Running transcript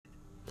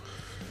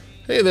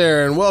Hey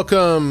there, and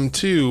welcome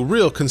to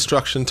Real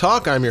Construction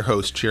Talk. I'm your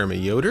host, Jeremy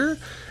Yoder.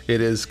 It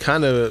is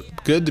kind of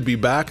good to be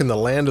back in the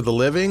land of the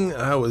living.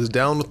 I was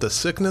down with the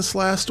sickness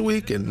last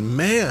week, and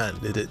man,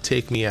 did it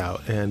take me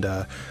out. And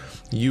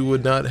you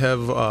would not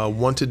have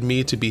wanted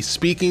me to be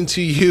speaking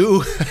to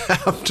you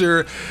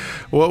after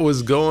what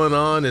was going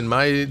on in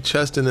my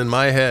chest and in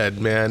my head.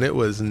 Man, it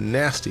was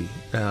nasty.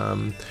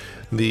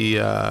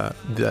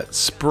 That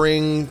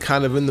spring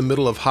kind of in the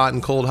middle of hot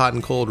and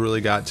cold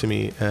really got to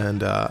me,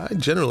 and I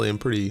generally am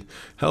pretty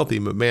healthy,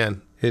 but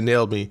man, it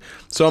nailed me.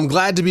 So I'm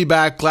glad to be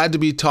back, glad to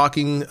be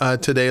talking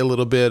today a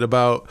little bit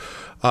about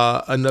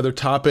another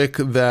topic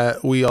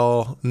that we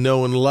all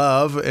know and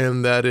love,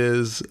 and that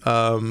is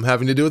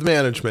having to do with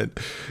management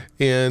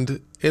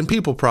and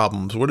people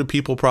problems. Where do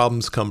people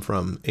problems come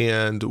from,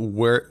 and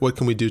what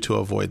can we do to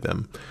avoid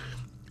them?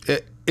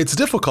 It's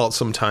difficult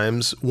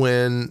sometimes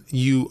when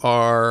you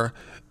are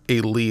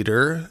a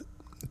leader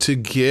to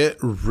get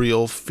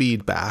real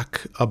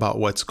feedback about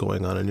what's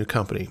going on in your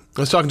company. I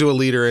was talking to a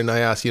leader and I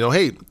asked,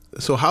 hey,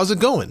 so how's it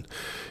going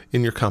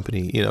in your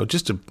company?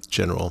 Just a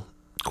general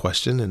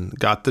question, and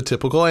got the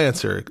typical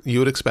answer you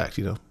would expect,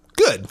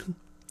 good,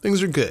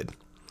 things are good.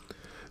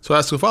 So I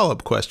asked a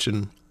follow-up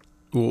question,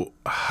 well,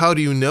 how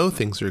do you know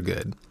things are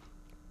good?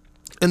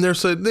 And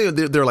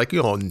they're like,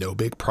 no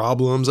big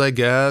problems, I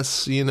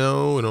guess,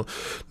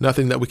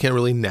 nothing that we can't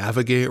really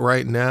navigate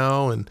right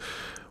now. And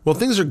well,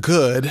 things are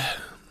good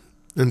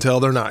until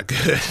they're not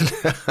good.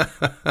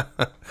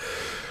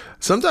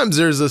 Sometimes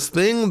there's this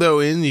thing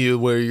though in you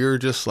where you're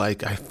just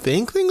like, I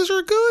think things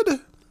are good.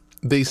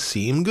 They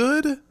seem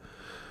good.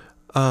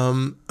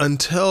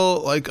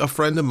 Until like a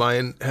friend of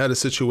mine had a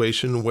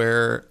situation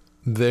where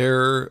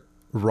their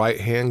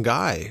right-hand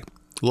guy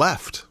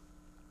left,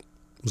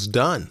 was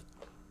done.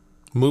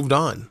 Moved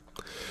on.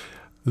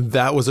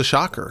 That was a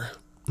shocker,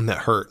 and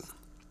that hurt.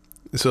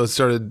 So it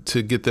started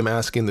to get them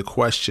asking the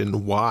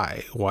question,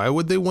 why? Why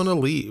would they want to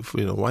leave?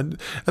 Why?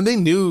 And they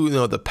knew,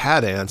 the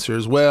pat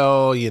answers.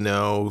 Well,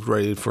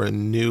 ready for a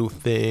new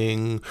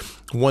thing,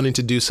 wanting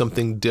to do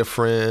something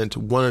different,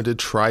 wanted to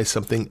try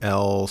something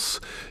else,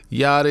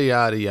 yada,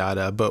 yada,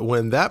 yada. But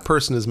when that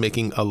person is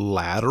making a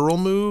lateral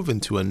move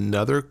into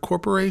another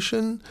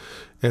corporation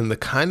and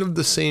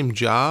the same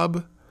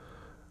job,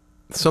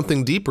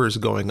 something deeper is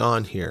going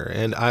on here,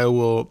 and I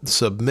will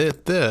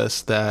submit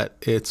this, that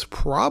it's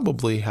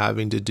probably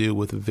having to do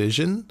with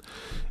vision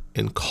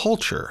and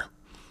culture.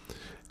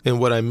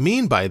 And what I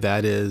mean by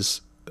that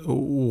is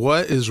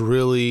what is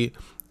really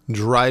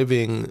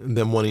driving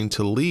them wanting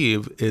to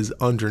leave is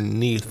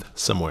underneath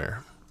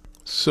somewhere.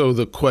 So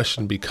the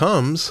question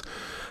becomes,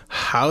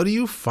 how do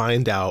you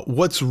find out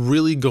what's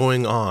really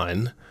going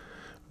on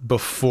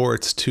before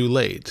it's too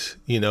late?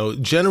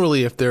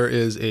 Generally, if there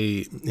is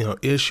a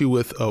issue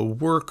with a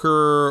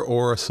worker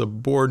or a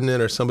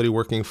subordinate or somebody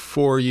working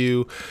for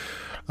you,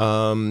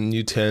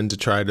 you tend to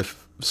try to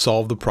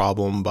solve the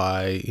problem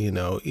by,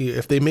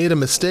 if they made a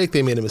mistake,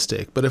 they made a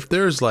mistake. But if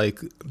there's like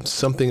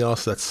something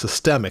else that's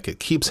systemic, it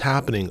keeps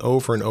happening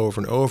over and over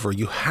and over,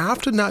 you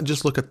have to not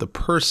just look at the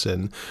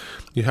person,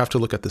 you have to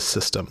look at the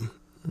system.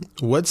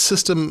 What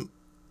systems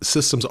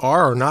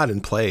are not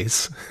in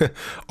place,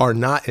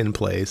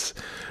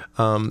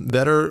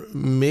 that are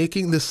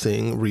making this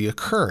thing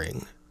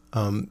reoccurring,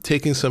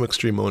 taking some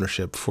extreme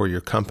ownership for your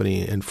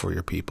company and for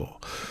your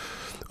people.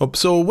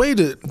 So a way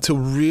to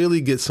really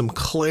get some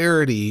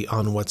clarity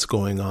on what's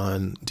going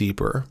on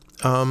deeper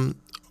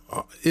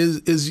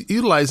is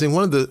utilizing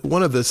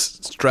one of the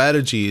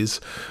strategies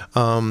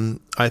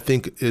I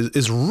think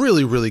is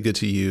really, really good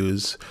to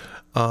use,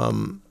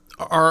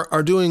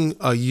 are doing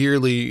a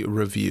yearly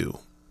review.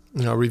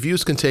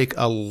 Reviews can take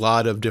a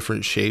lot of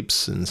different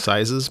shapes and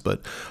sizes,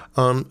 but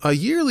a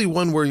yearly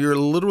one where you're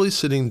literally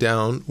sitting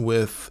down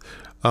with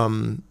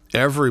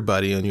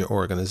everybody in your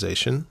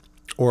organization,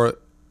 or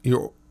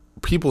your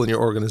people in your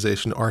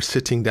organization are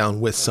sitting down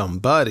with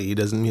somebody,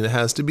 doesn't mean it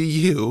has to be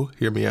you,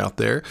 hear me out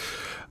there,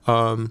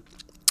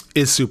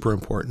 is super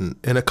important.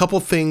 And a couple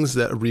things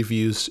that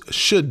reviews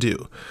should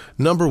do.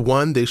 Number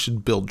one, they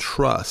should build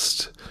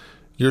trust.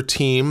 Your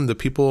team, the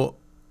people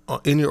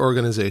in your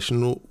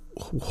organization,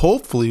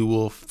 hopefully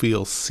will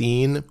feel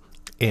seen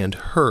and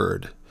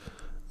heard.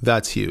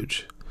 That's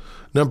huge.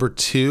 Number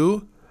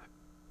two,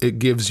 it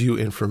gives you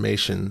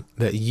information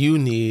that you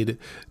need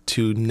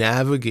to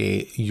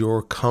navigate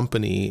your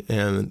company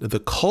and the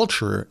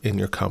culture in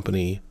your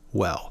company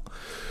well.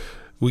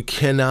 We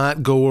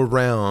cannot go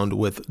around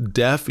with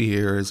deaf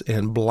ears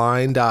and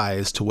blind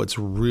eyes to what's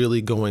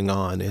really going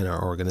on in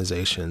our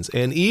organizations.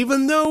 And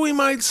even though we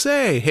might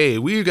say, hey,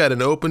 we've got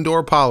an open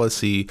door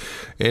policy,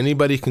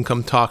 anybody can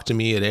come talk to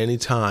me at any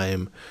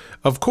time.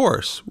 Of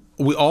course,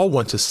 we all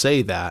want to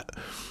say that,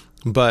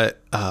 but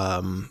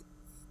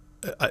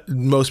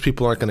most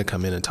people aren't going to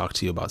come in and talk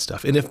to you about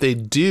stuff. And if they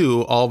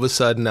do, all of a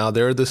sudden now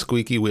they're the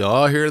squeaky wheel.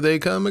 Oh, here they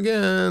come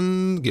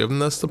again,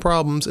 giving us the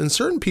problems. And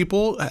certain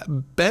people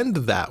bend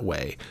that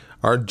way,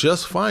 are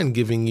just fine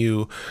giving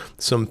you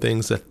some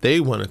things that they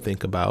want to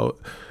think about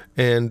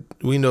And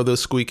we know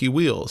those squeaky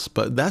wheels,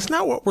 but that's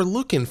not what we're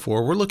looking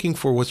for. We're looking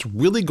for what's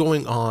really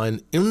going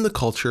on in the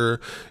culture,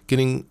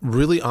 getting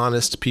really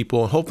honest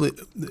people, and hopefully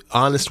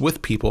honest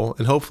with people,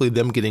 and hopefully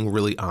them getting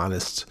really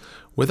honest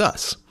with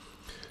us.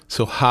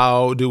 So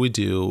how do we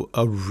do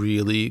a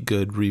really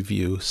good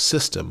review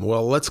system?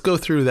 Well, let's go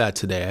through that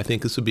today. I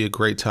think this would be a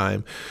great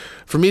time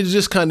for me to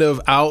just kind of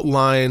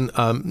outline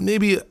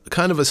maybe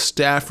kind of a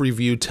staff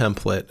review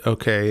template,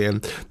 okay?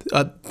 And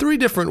 3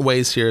 different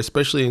ways here,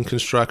 especially in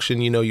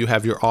construction. You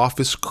have your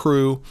office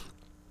crew,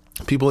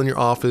 people in your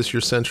office,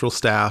 your central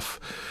staff,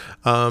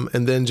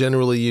 and then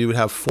generally you would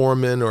have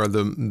foremen or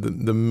the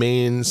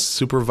main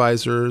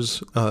supervisors,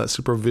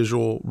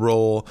 supervisual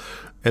role,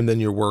 and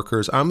then your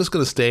workers. I'm just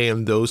going to stay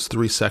in those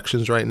 3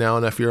 sections right now.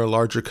 And if you're a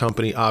larger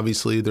company,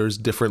 obviously there's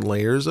different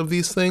layers of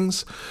these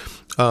things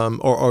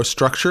or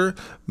structure,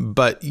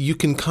 but you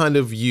can kind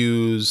of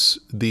use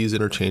these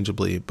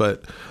interchangeably.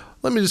 But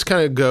let me just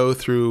kind of go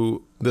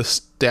through the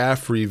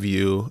staff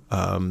review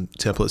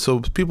template.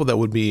 So people that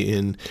would be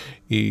in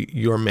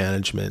your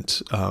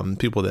management,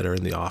 people that are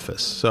in the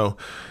office. So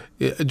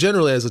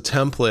generally as a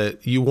template,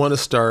 you want to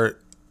start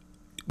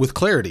with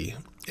clarity,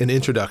 an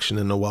introduction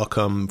and a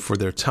welcome for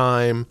their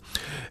time.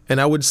 And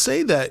I would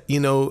say that,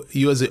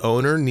 you as the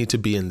owner need to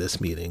be in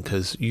this meeting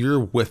because you're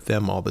with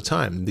them all the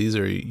time. These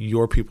are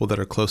your people that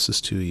are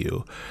closest to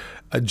you.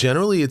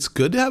 Generally, it's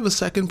good to have a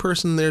second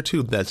person there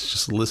too that's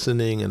just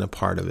listening and a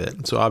part of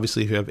it. So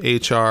obviously, if you have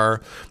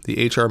HR,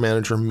 the HR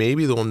manager may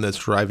be the one that's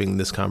driving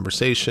this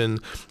conversation.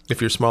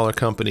 If you're a smaller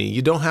company,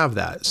 you don't have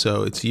that.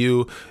 So it's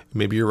you,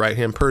 maybe your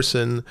right-hand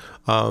person,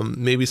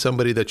 maybe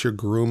somebody that you're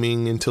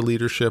grooming into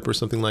leadership or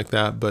something like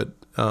that, but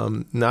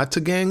not to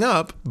gang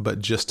up, but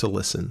just to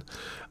listen.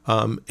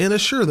 And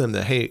assure them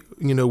that, hey,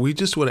 we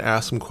just want to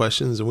ask some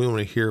questions and we want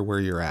to hear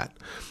where you're at.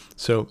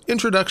 So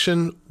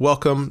introduction,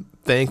 welcome,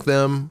 thank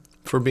them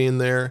for being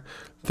there,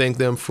 thank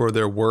them for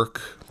their work,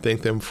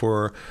 thank them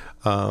for,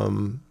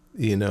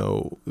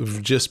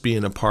 just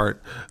being a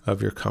part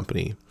of your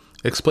company.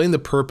 Explain the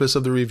purpose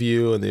of the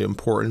review and the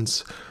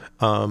importance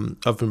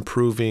of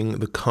improving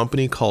the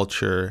company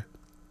culture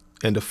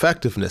and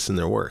effectiveness in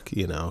their work,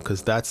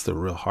 because that's the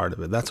real heart of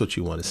it. That's what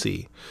you want to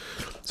see.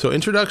 So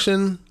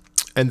introduction,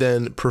 and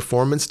then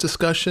performance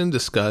discussion,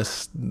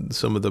 discuss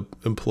some of the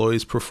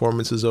employees'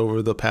 performances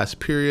over the past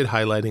period,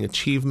 highlighting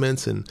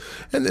achievements and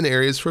then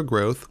areas for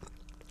growth.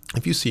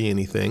 If you see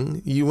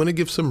anything, you want to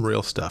give some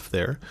real stuff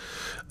there.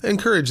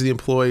 Encourage the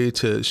employee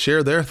to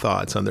share their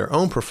thoughts on their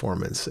own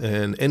performance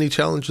and any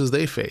challenges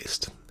they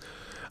faced.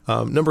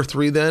 Number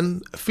 3,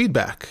 then,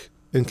 feedback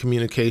and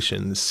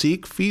communication.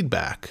 Seek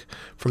feedback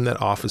from that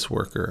office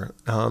worker.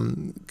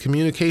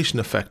 Communication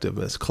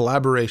effectiveness,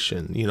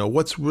 collaboration.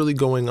 What's really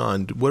going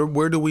on?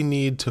 Where do we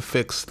need to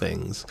fix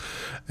things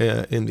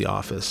in the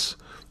office?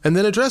 And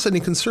then address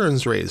any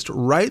concerns raised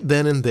right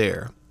then and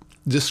there.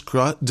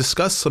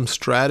 Discuss some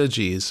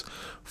strategies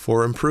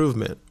for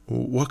improvement.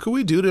 What could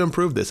we do to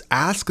improve this?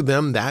 Ask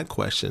them that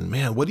question.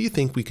 Man, what do you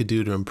think we could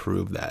do to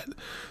improve that?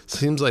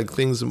 Seems like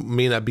things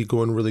may not be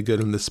going really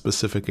good in this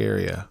specific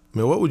area.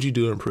 What would you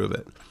do to improve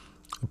it?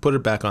 Put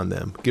it back on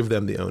them. Give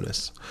them the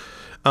onus.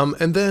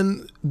 And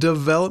then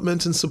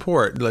development and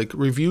support, like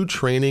review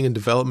training and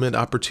development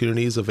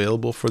opportunities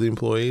available for the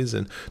employees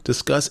and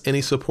discuss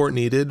any support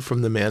needed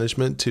from the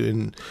management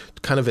to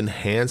kind of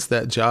enhance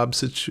that job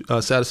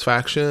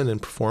satisfaction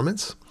and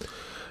performance.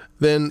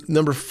 Then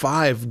number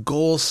 5,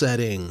 goal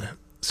setting.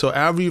 So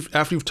after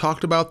you've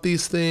talked about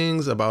these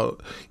things,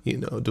 about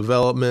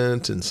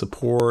development and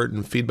support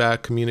and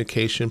feedback,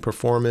 communication,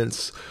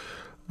 performance,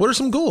 what are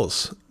some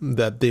goals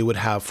that they would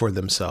have for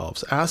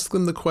themselves? Ask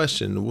them the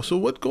question. So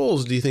what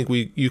goals do you think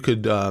you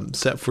could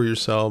set for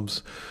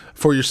yourself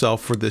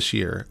for this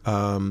year?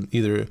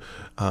 Either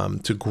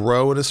to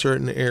grow in a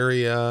certain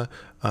area,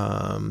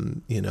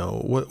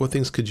 what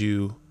things could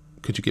you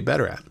get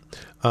better at?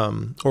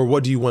 Or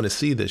what do you want to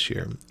see this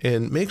year?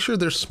 And make sure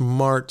they're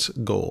SMART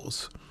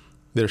goals.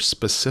 They're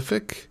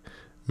specific,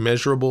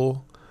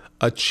 measurable,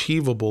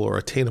 achievable or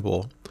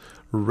attainable,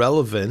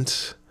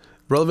 relevant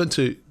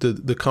to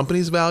the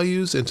company's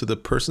values and to the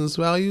person's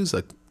values,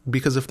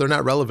 because if they're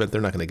not relevant,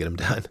 they're not going to get them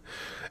done.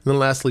 And then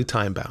lastly,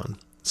 time bound.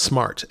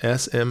 SMART,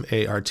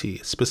 S-M-A-R-T,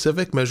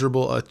 specific,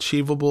 measurable,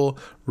 achievable,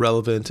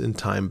 relevant, and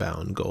time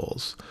bound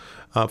goals.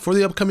 For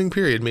the upcoming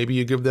period, maybe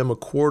you give them a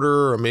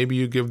quarter, or maybe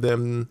you give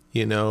them,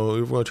 we're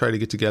going to try to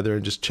get together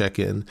and just check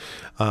in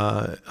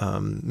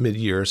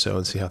mid-year or so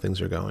and see how things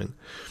are going.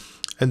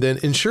 And then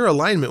ensure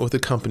alignment with the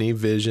company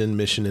vision,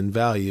 mission, and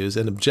values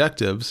and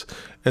objectives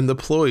and the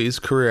employees'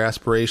 career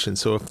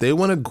aspirations. So if they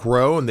want to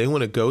grow and they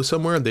want to go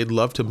somewhere and they'd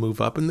love to move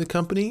up in the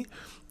company,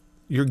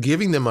 you're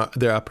giving them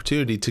their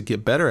opportunity to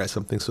get better at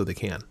something so they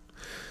can.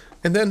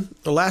 And then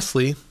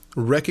lastly,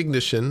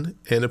 recognition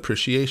and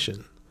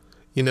appreciation.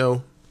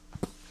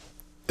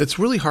 It's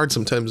really hard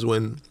sometimes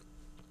when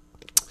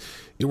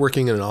you're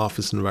working in an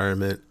office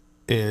environment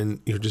and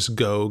you're just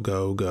go.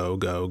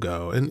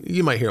 And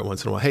you might hear it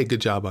once in a while, hey,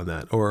 good job on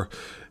that. Or,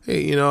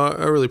 hey,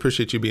 I really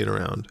appreciate you being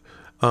around.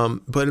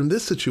 But in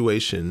this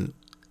situation,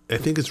 I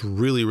think it's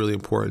really, really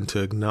important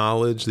to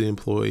acknowledge the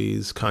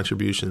employees'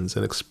 contributions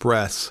and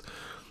express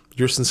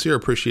your sincere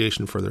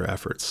appreciation for their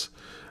efforts.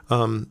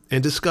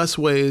 And discuss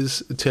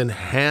ways to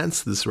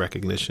enhance this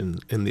recognition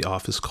in the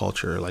office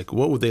culture. Like,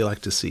 what would they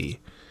like to see?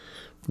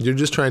 You're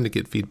just trying to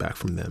get feedback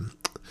from them.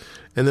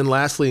 And then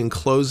lastly, in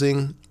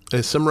closing,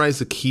 summarize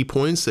the key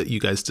points that you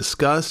guys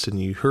discussed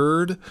and you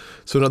heard.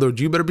 So in other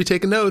words, you better be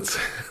taking notes,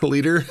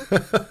 leader.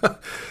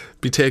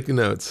 Be taking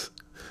notes.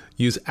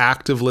 Use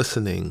active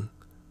listening.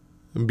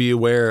 Be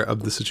aware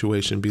of the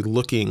situation. Be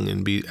looking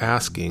and be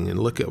asking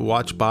and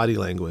watch body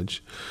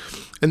language.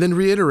 And then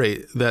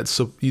reiterate that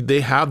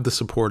they have the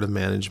support of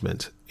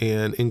management,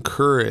 and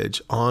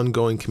encourage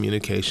ongoing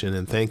communication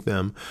and thank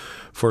them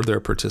for their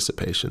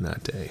participation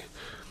that day.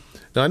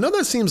 Now, I know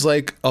that seems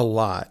like a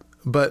lot,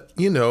 but,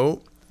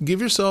 give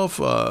yourself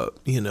a,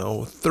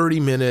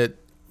 30-minute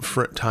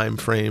time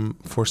frame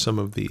for some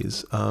of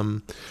these.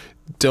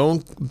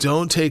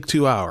 Don't take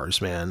 2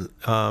 hours, man.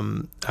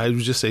 I would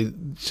just say,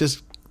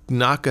 just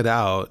knock it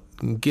out,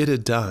 get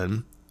it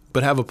done,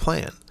 but have a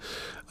plan.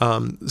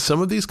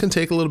 Some of these can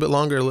take a little bit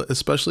longer,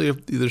 especially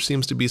if there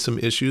seems to be some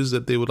issues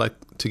that they would like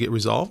to get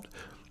resolved.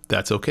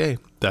 That's okay.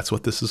 That's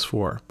what this is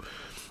for.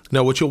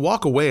 Now, what you'll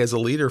walk away as a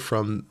leader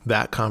from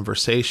that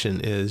conversation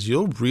is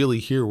you'll really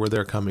hear where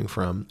they're coming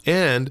from,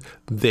 and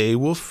they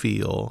will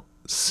feel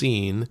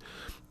seen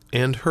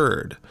and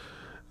heard.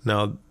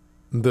 Now,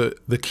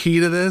 the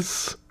key to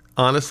this,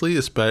 honestly,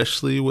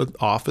 especially with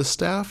office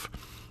staff,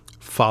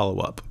 follow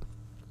up.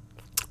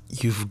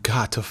 You've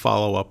got to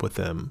follow up with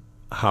them.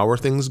 How are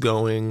things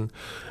going?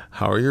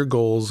 How are your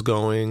goals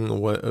going?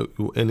 What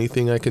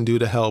anything I can do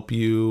to help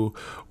you?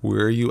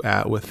 Where are you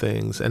at with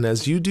things? And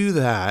as you do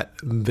that,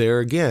 there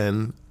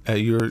again,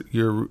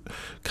 you're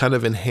kind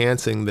of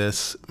enhancing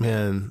this.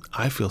 Man,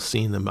 I feel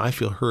seen, and I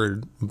feel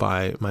heard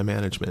by my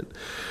management,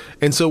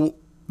 and so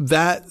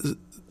that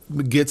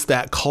gets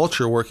that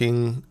culture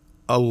working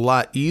a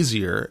lot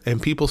easier,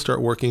 and people start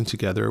working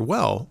together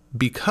well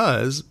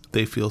because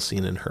they feel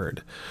seen and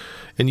heard.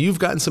 And you've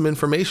gotten some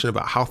information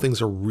about how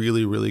things are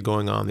really, really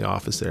going on in the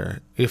office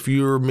there. If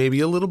you're maybe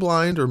a little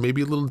blind or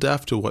maybe a little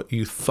deaf to what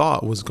you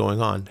thought was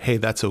going on, hey,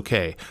 that's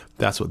okay.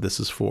 That's what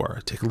this is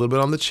for. Take a little bit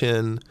on the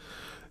chin,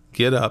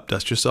 get up,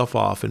 dust yourself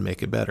off, and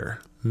make it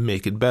better.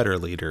 Make it better,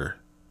 leader.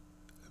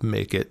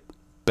 Make it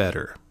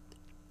better.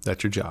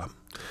 That's your job.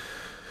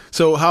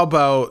 So how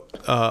about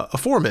a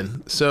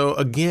foreman? So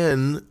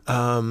again,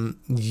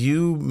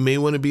 you may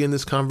want to be in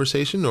this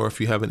conversation, or if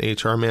you have an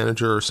HR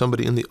manager or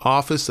somebody in the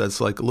office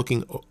that's like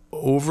looking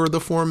over the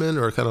foreman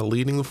or kind of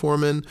leading the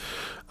foreman,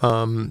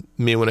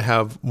 may want to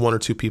have one or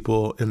two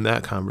people in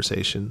that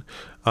conversation.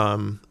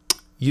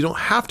 You don't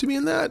have to be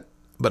in that,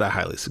 but I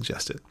highly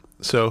suggest it.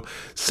 So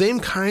same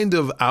kind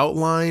of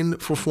outline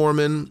for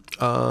foreman,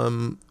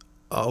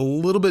 a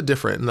little bit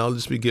different, and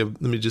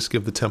let me just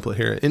give the template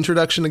here.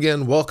 Introduction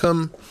again,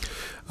 welcome,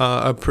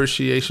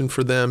 appreciation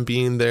for them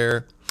being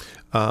there,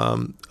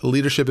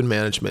 leadership and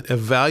management.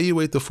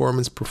 Evaluate the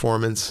foreman's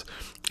performance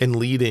in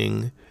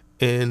leading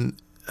and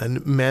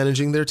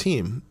managing their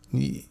team.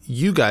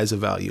 You guys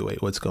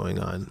evaluate what's going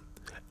on.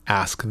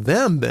 Ask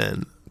them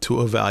then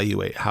to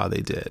evaluate how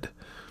they did.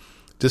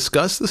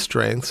 Discuss the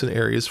strengths and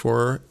areas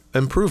for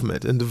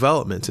improvement and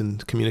development in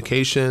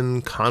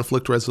communication,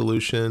 conflict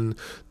resolution,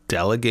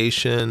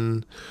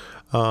 delegation.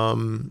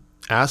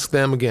 Ask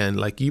them again,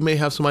 like you may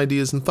have some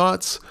ideas and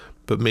thoughts,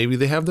 but maybe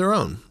they have their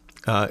own.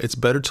 It's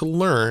better to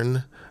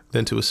learn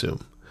than to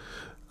assume.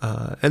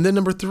 And then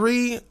number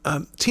 3,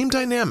 team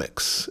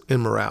dynamics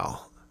and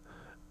morale.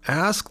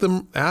 Ask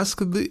and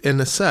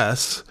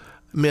assess,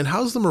 man,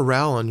 how's the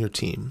morale on your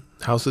team?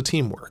 How's the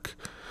teamwork?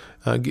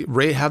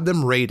 Have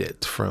them rate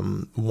it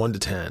from 1 to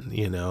 10,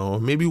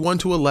 maybe 1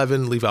 to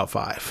 11, leave out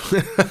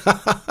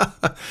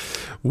 5.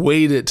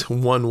 Weight it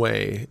one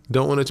way.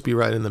 Don't want it to be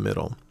right in the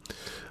middle.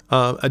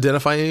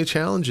 Identify any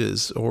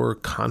challenges or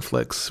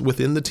conflicts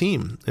within the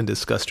team and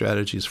discuss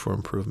strategies for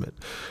improvement.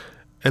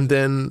 And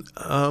then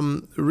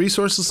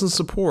resources and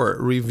support.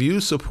 Review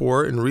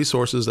support and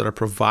resources that are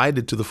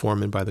provided to the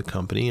foreman by the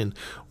company and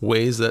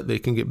ways that they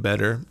can get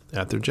better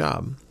at their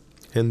job.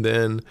 And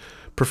then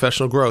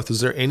professional growth. Is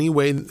there any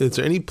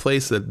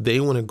place that they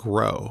want to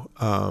grow?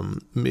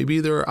 Maybe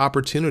there are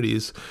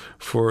opportunities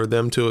for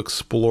them to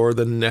explore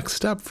the next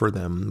step for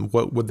them.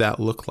 What would that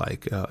look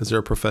like? Is there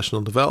a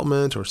professional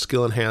development or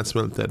skill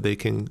enhancement that they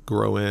can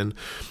grow in?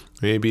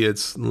 Maybe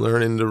it's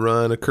learning to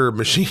run a curb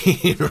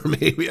machine or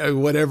maybe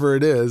whatever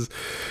it is.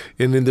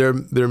 And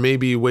then there may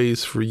be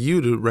ways for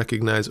you to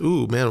recognize,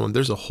 ooh, man, when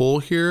there's a hole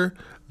here,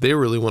 they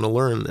really want to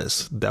learn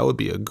this. That would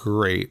be a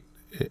great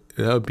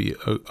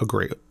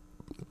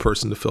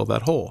person to fill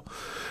that hole.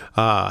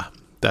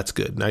 That's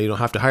good. Now you don't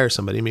have to hire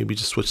somebody, maybe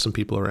just switch some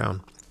people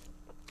around.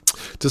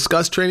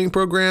 Discuss training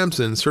programs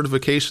and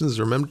certifications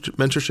or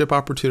mentorship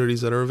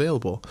opportunities that are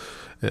available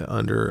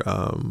under,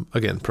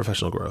 again,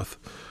 professional growth.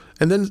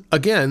 And then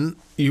again,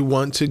 you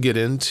want to get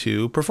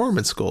into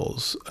performance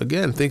goals.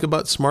 Again, think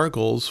about SMART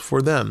goals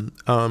for them,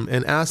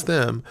 and ask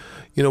them,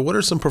 what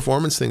are some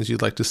performance things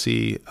you'd like to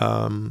see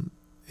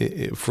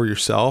for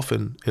yourself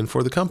and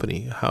for the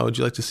company? How would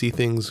you like to see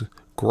things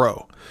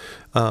grow?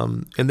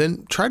 And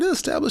then try to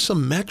establish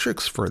some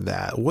metrics for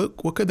that.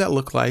 What could that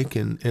look like,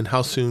 and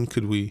how soon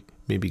could we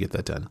maybe get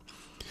that done?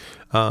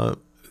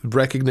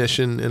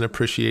 Recognition and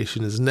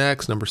appreciation is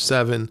next. Number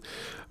 7,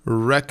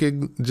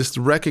 just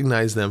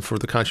recognize them for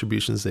the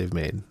contributions they've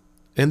made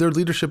and their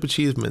leadership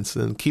achievements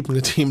and keeping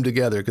the team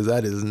together, because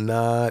that is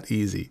not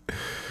easy.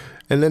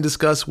 And then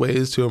discuss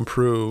ways to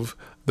improve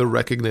the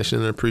recognition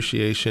and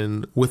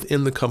appreciation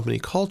within the company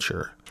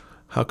culture.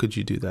 How could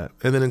you do that?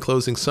 And then in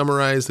closing,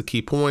 summarize the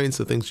key points,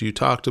 the things you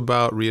talked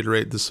about,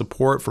 reiterate the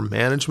support from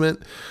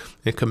management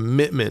and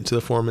commitment to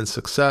the foreman's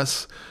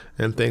success,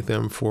 and thank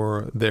them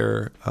for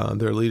their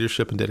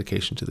leadership and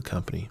dedication to the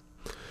company.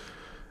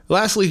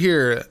 Lastly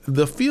here,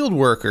 the field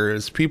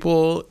workers,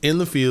 people in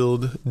the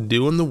field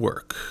doing the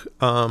work.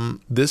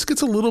 This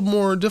gets a little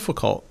more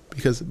difficult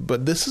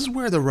but this is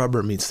where the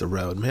rubber meets the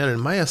road, man. In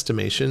my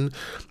estimation,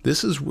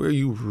 this is where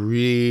you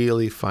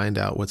really find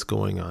out what's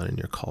going on in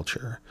your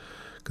culture.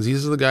 Because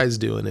these are the guys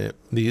doing it.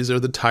 These are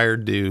the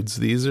tired dudes.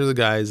 These are the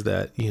guys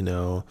that,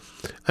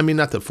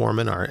 not that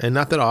foremen aren't, and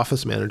not that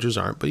office managers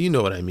aren't, but you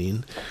know what I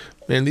mean.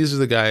 And these are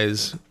the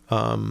guys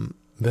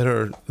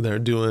that are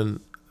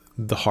doing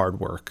the hard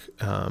work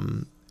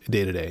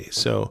day to day.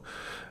 So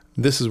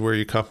this is where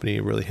your company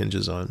really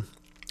hinges on.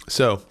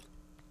 So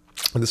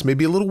this may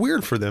be a little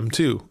weird for them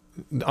too.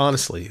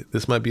 Honestly,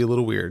 this might be a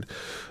little weird,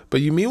 but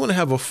you may want to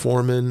have a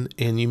foreman,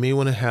 and you may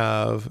want to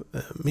have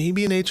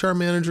maybe an HR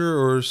manager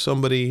or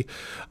somebody,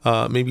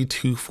 maybe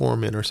 2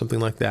 foremen or something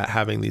like that,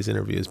 having these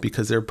interviews,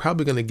 because they're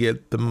probably going to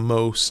get the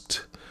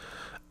most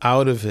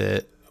out of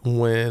it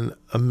when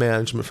a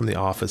management from the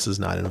office is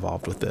not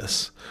involved with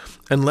this.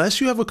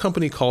 Unless you have a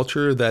company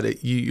culture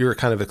that you're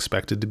kind of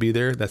expected to be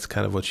there, that's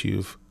kind of what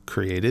you've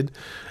created,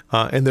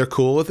 and they're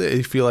cool with it.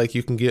 You feel like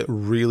you can get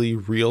really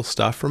real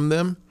stuff from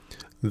them.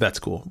 That's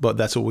cool, but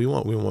that's what we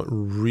want. We want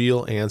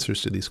real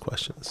answers to these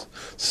questions.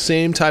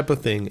 Same type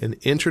of thing. An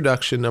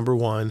introduction, number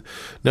 1.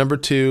 Number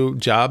 2,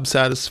 job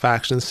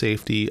satisfaction and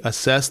safety.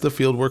 Assess the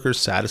field worker's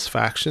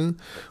satisfaction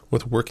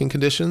with working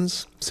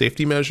conditions,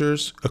 safety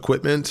measures,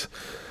 equipment.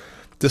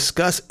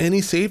 Discuss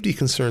any safety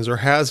concerns or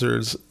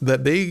hazards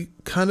that they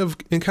kind of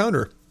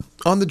encounter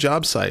on the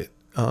job site.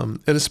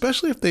 And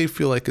especially if they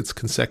feel like it's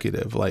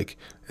consecutive, like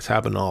it's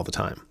happening all the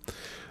time.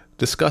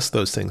 Discuss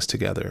those things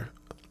together.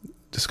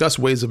 Discuss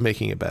ways of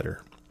making it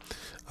better.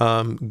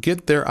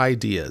 Get their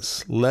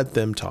ideas. Let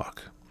them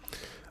talk.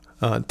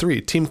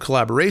 3, team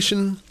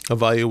collaboration.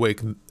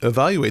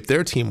 Evaluate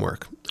their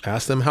teamwork.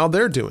 Ask them how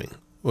they're doing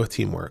with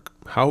teamwork.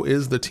 How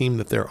is the team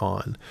that they're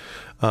on?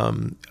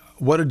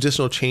 What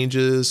additional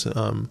changes,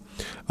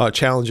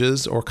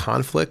 challenges, or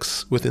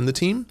conflicts within the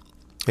team?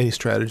 Any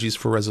strategies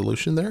for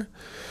resolution there?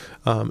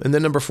 And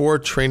then number 4,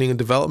 training and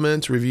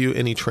development. Review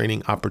any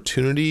training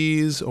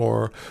opportunities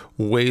or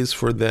ways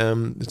for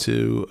them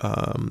to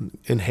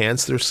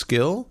enhance their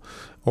skill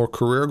or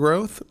career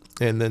growth,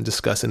 and then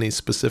discuss any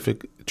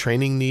specific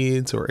training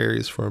needs or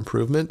areas for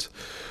improvement.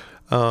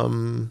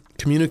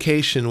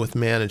 Communication with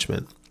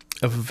management.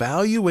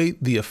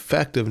 Evaluate the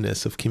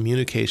effectiveness of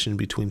communication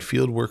between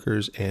field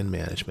workers and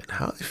management.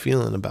 How are they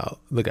feeling about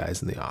the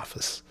guys in the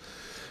office?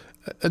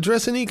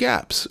 Address any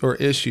gaps or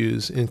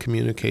issues in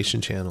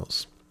communication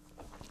channels.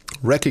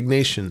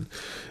 Recognition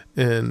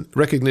and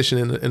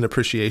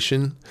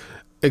appreciation.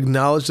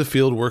 Acknowledge the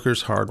field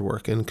workers' hard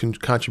work and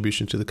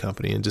contribution to the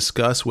company, and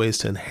discuss ways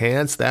to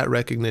enhance that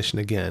recognition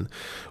again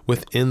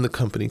within the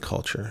company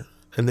culture.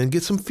 And then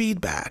get some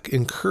feedback.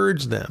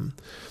 Encourage them.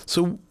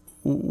 So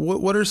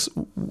where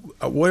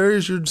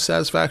is your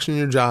satisfaction in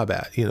your job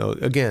at?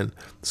 Again,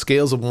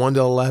 scales of 1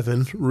 to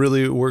 11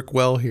 really work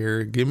well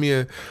here. Give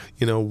me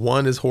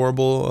 1 is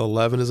horrible,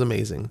 11 is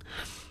amazing.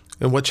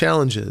 And what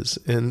challenges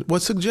and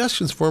what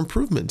suggestions for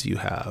improvement do you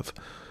have?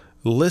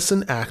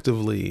 Listen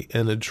actively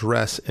and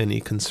address any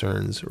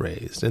concerns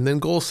raised. And then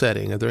goal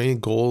setting. Are there any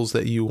goals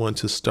that you want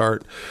to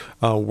start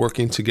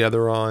working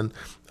together on?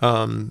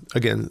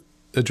 Again,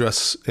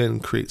 address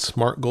and create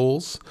SMART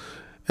goals.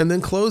 And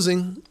then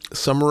closing,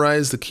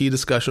 summarize the key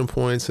discussion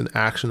points and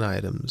action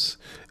items.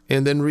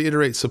 And then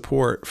reiterate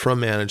support from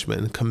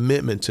management and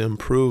commitment to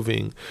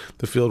improving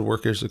the field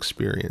worker's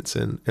experience.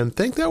 And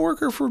thank that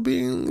worker for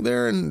being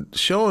there and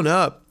showing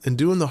up and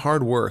doing the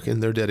hard work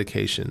and their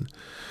dedication.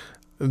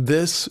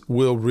 This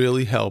will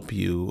really help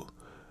you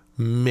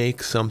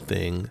make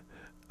something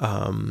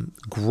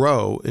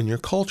grow in your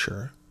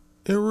culture.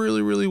 It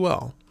really, really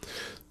will.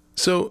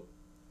 So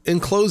in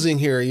closing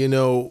here,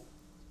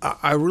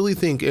 I really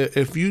think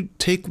if you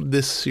take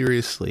this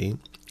seriously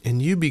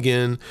and you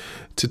begin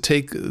to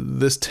take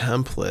this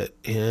template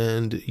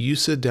and you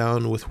sit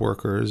down with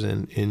workers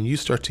and you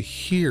start to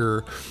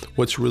hear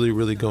what's really,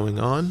 really going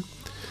on,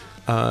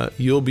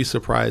 you'll be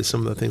surprised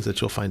some of the things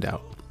that you'll find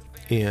out.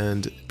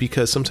 And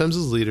because sometimes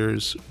as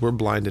leaders, we're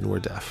blind and we're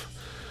deaf.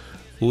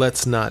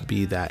 Let's not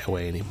be that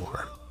way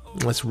anymore.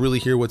 Let's really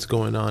hear what's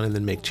going on and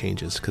then make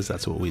changes, because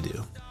that's what we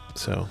do.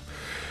 So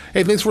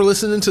Hey, thanks for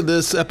listening to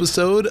this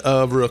episode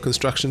of Real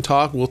Construction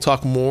Talk. We'll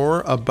talk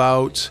more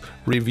about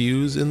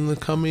reviews in the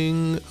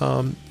coming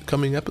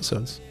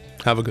episodes.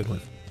 Have a good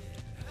one.